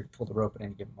it's easier to pull the rope at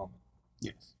any given moment.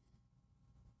 Yes.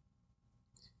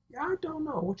 Yeah, I don't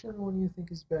know. Whichever one you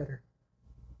think is better.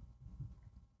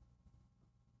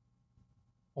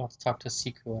 We'll have to talk to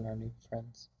Siku and our new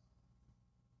friends.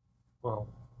 Well,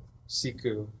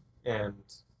 Siku and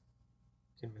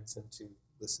convince him to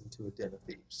listen to a den of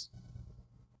thieves.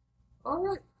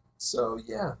 Alright, so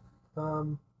yeah.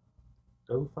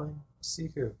 Go find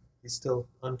Siku. He's still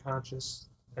unconscious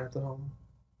at the home.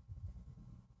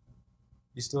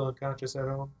 You still unconscious at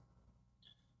home?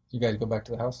 You guys go back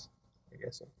to the house? I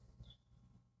guess so.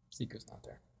 Siku's not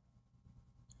there.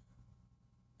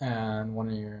 And one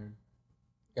of your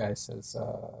guys says,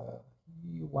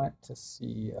 he went to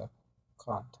see a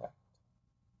contact.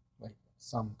 Like,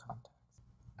 some contact.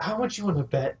 How much you want to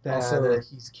bet that, Also- that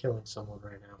he's killing someone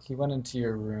right now? He went into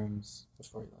your rooms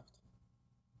before he left.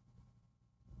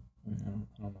 I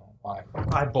don't know why.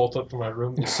 I bolt up to my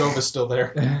room. Sova's still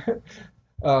there.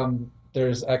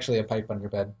 There's actually a pipe on your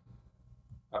bed.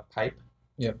 A pipe?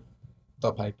 The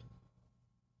pipe.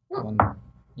 The Oh. one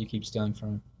you keep stealing from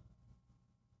him.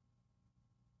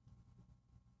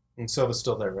 And Sova's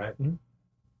still there, right? Mhm.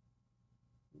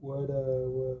 What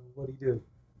do you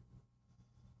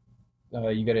do?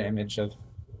 You get an image of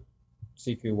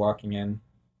Siku walking in,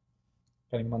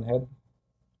 patting him on the head.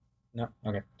 No?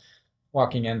 Okay.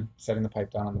 Walking in, setting the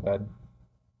pipe down on the bed.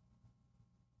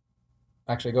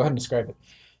 Actually, go ahead and describe it.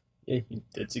 Yeah,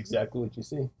 that's exactly what you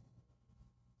see.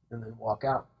 And then walk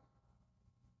out.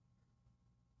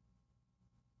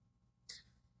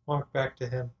 Walk back to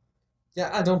him. Yeah,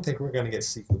 I don't think we're gonna get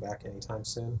Siku back anytime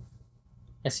soon.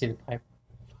 I see the pipe.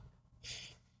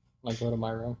 I go to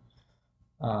my room.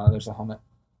 There's a helmet.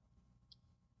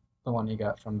 The one you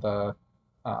got from the,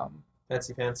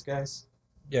 Fancy pants guys.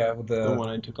 yeah, with The one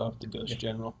I took off the Ghost yeah.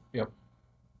 General.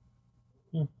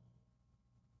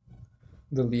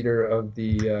 the leader of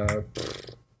the,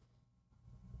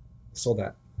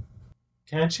 Soldat.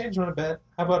 Can I change my bet?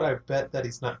 How about I bet that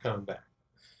he's not coming back?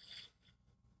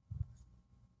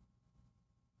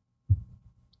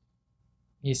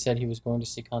 He said he was going to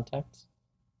see contacts.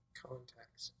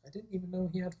 Contacts. I didn't even know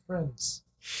he had friends.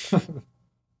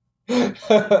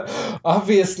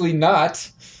 Obviously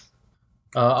not.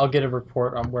 I'll get a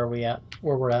report on where we're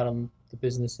at on the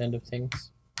business end of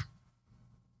things.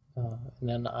 And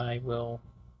then I will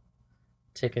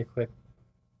take a quick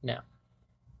nap.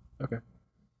 Okay.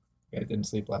 You guys didn't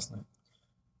sleep last night.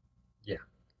 Yeah.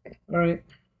 All right.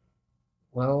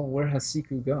 Well, where has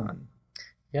Siku gone?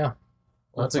 Yeah.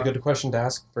 Well, that's a good question to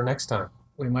ask for next time.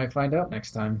 We might find out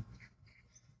next time.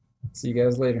 See you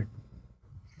guys later.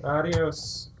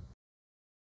 Adios.